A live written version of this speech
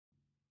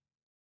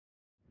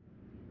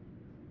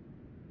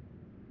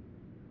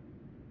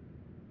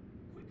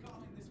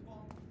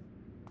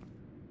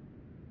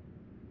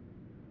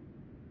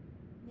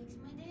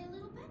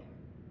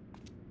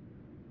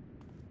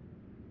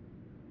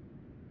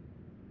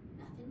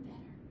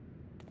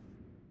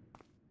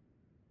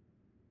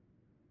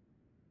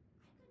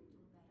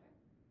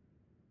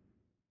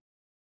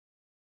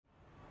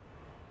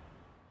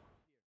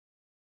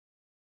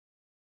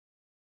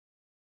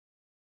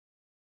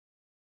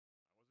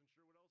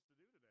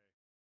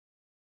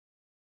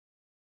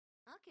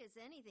I'll kiss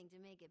anything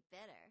to make it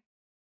better.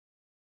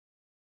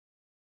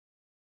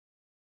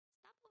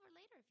 Stop over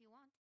later if you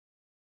want.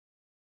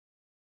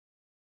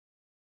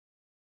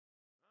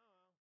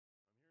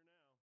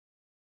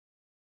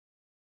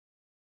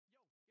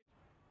 Oh,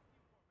 well, I'm here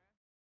now. Yo, get your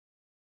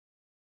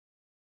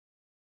ass to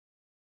the seaport,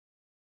 man.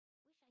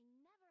 Wish I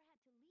never had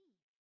to leave.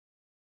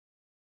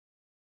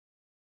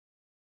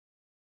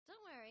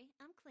 Don't worry,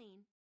 I'm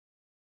clean.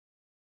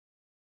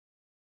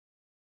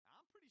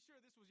 I'm pretty sure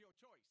this was your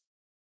choice.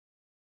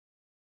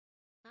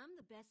 I'm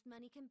the best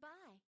money can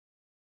buy.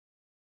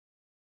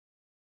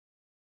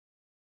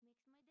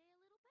 Makes my day a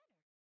little better.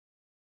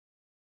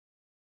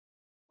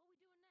 What we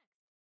doing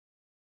next?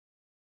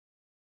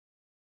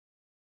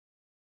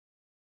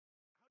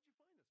 How'd you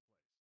find this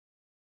place?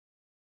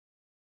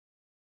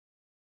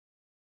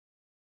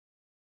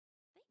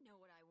 They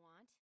know what I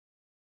want.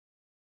 Glad I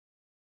decided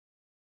on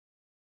this.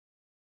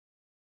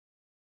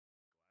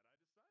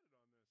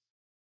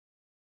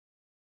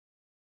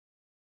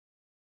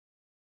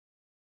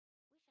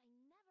 Wish I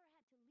never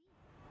had to leave.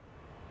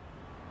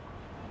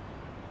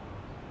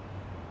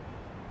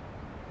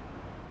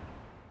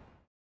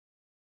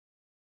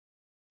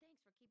 Thanks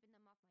for keeping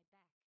them off my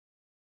back.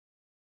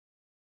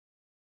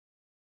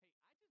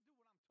 Hey, I just do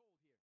what I'm told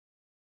here.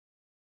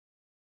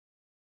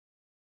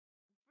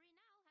 Free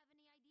now, have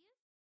any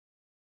ideas?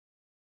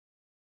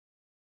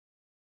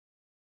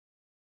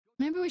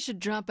 Maybe we should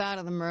drop out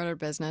of the murder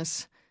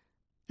business.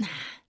 I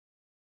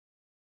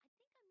think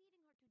I'm meeting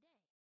her today.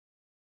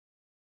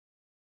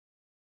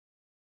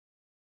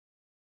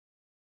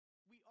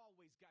 We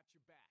always got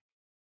your back.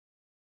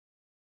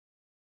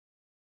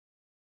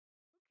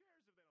 Who cares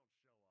if they don't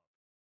show up?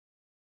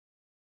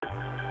 So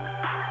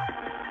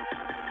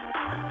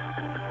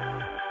where's Shawnee been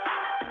at?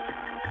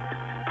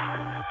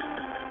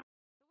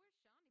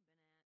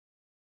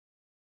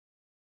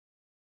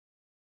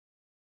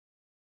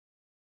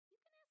 You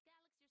can ask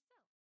Alex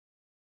yourself.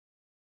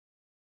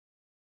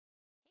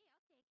 Hey, I'll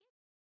take it.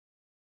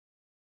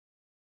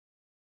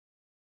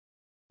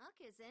 I'll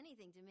kiss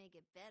anything to make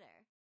it better.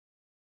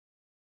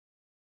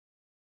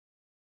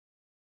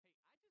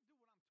 Hey, I just do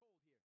what I'm told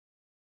here.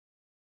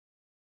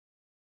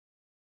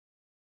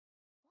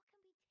 What can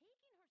be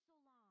taking her so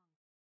long?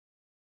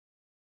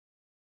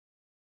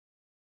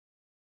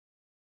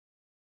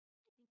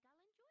 I think I'll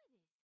enjoy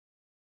this.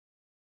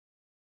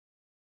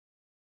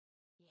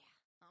 Yeah,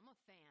 I'm a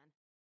fan.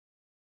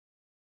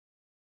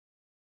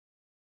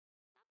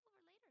 Stop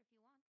over later if you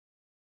want.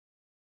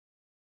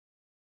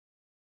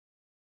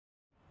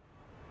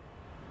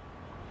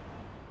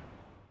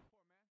 Seaport,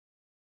 man.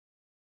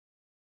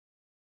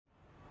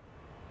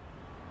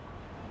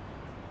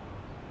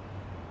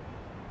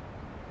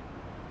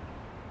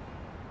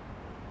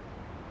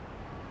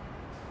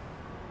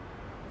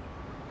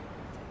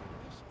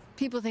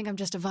 People think I'm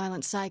just a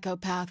violent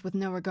psychopath with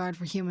no regard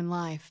for human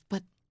life,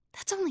 but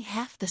that's only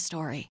half the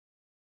story.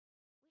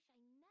 Wish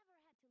I never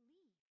had to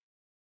leave.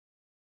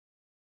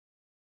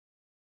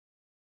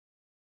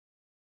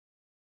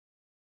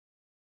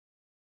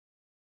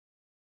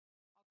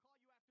 I'll call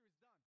you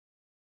after it's done.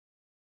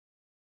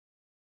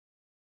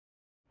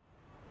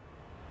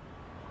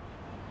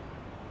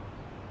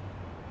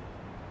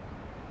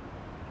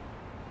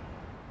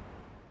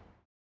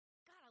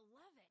 Gotta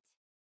love it.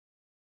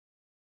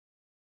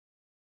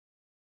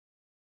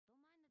 Don't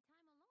mind the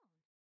time alone.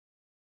 Hope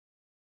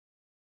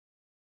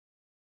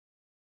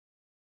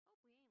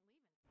we ain't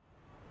leaving.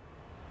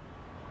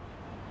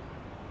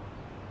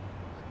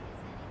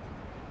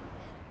 Glad I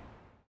decided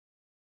on this.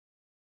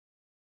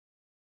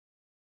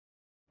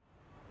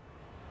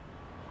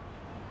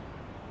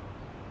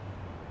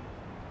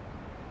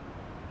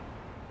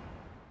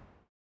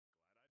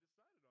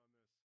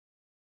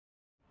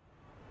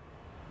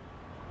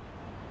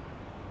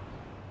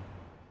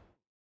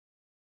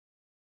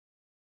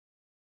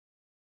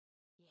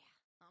 Yeah,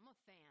 I'm a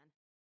fan.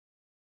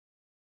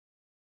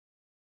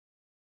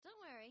 Don't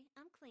worry,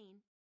 I'm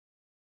clean.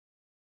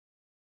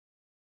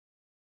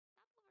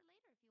 Stop over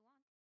later if you want.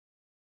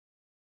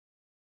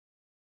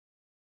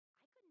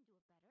 I couldn't do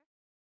it better.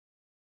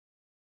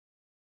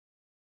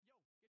 Yo,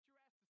 get your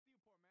ass to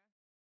seaport, man.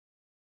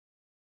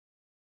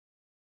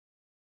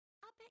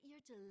 I'll bet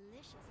you're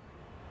delicious,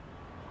 honey.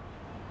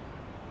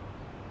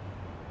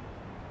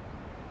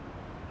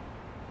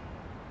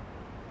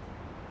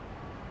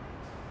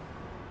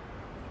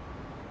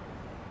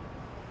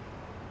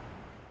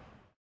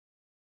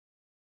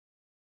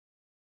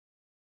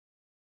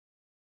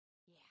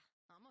 Yeah,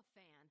 I'm a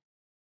fan.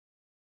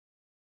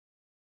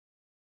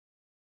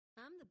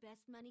 I'm the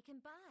best money can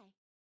buy.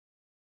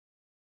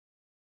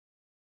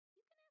 You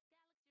can ask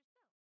Alex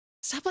yourself.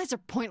 Stoplights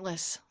are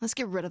pointless. Let's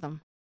get rid of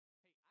them.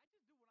 Hey,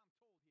 I just do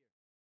what I'm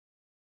told here.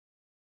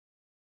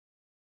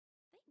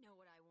 They know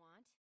what I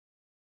want.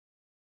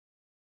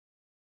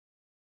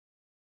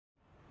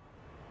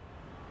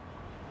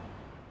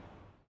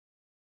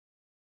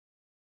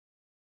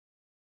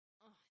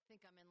 Oh, I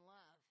think I'm in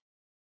love.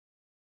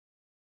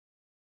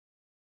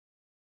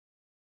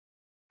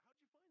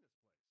 How'd you find this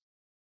place?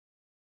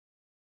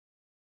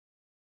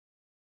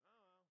 Oh, well,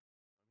 I'm here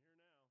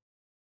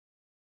now.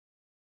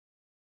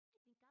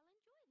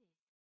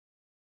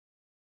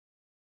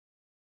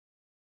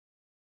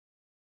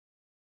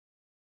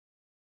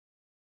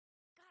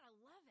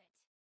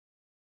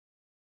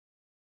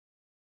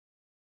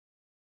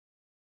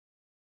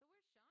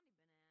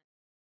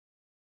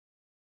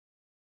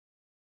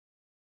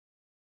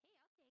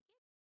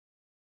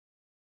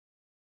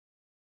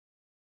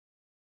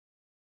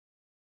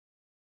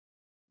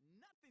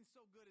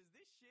 good as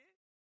this shit.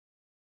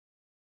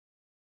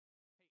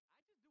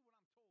 Hey, I just do what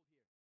I'm told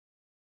here.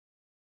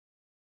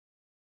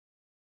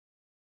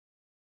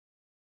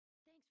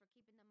 Thanks for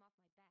keeping them off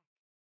my back. I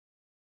didn't know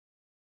if you'd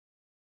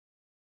like this.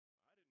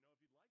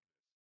 Glad I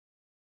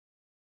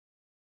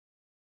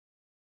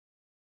decided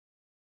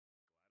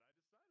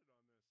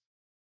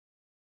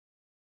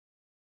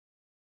on this.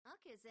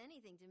 I'll kiss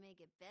anything to make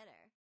it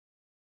better.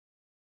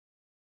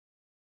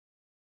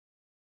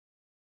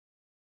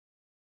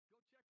 Go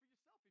check for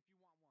yourself if you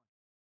want one.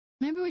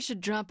 Maybe we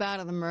should drop out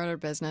of the murder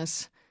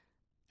business.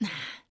 I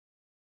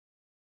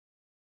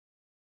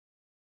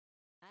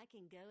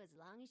can go as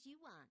long as you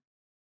want.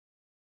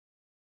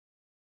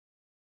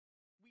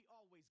 We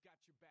always got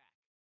your back.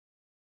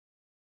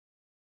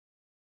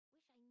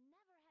 Wish I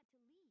never had to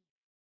leave.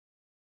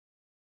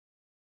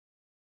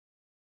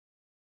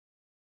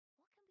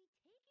 What can be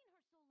taking her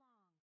so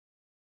long?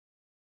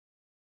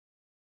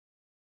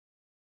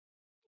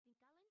 I think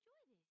I'll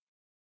enjoy this.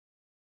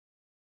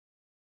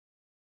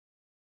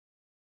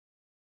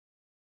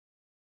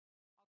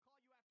 I'll call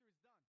you after it's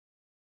done.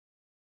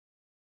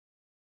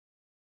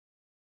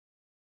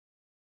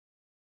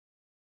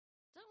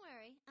 Don't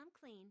worry, I'm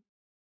clean.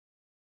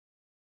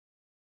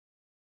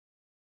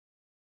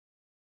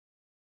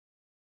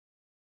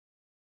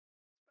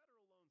 It's better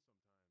alone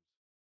sometimes.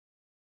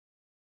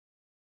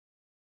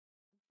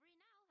 I'm free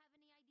now. Have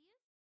any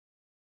ideas?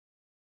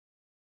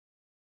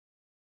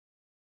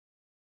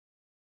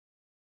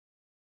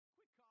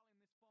 Quit calling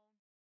this phone.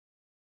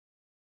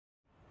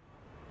 Glad I decided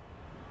on this.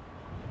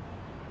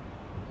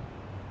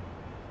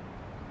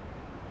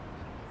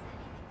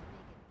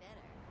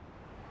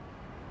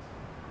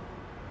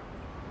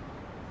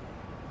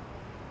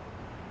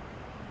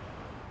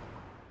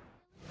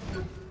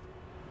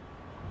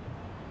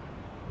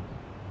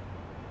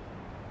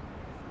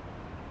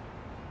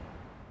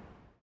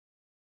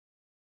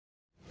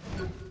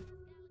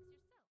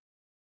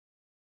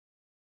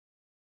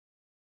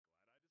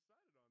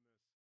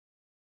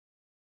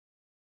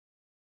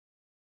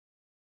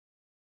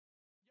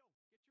 Yo, get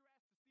your ass to Steelport, man.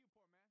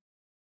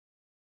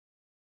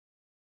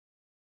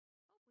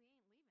 Hope we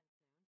ain't leaving soon.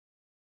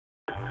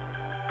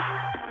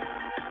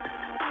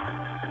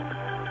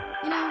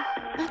 You know,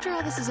 after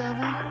all this is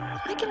over,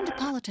 I get into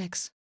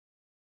politics.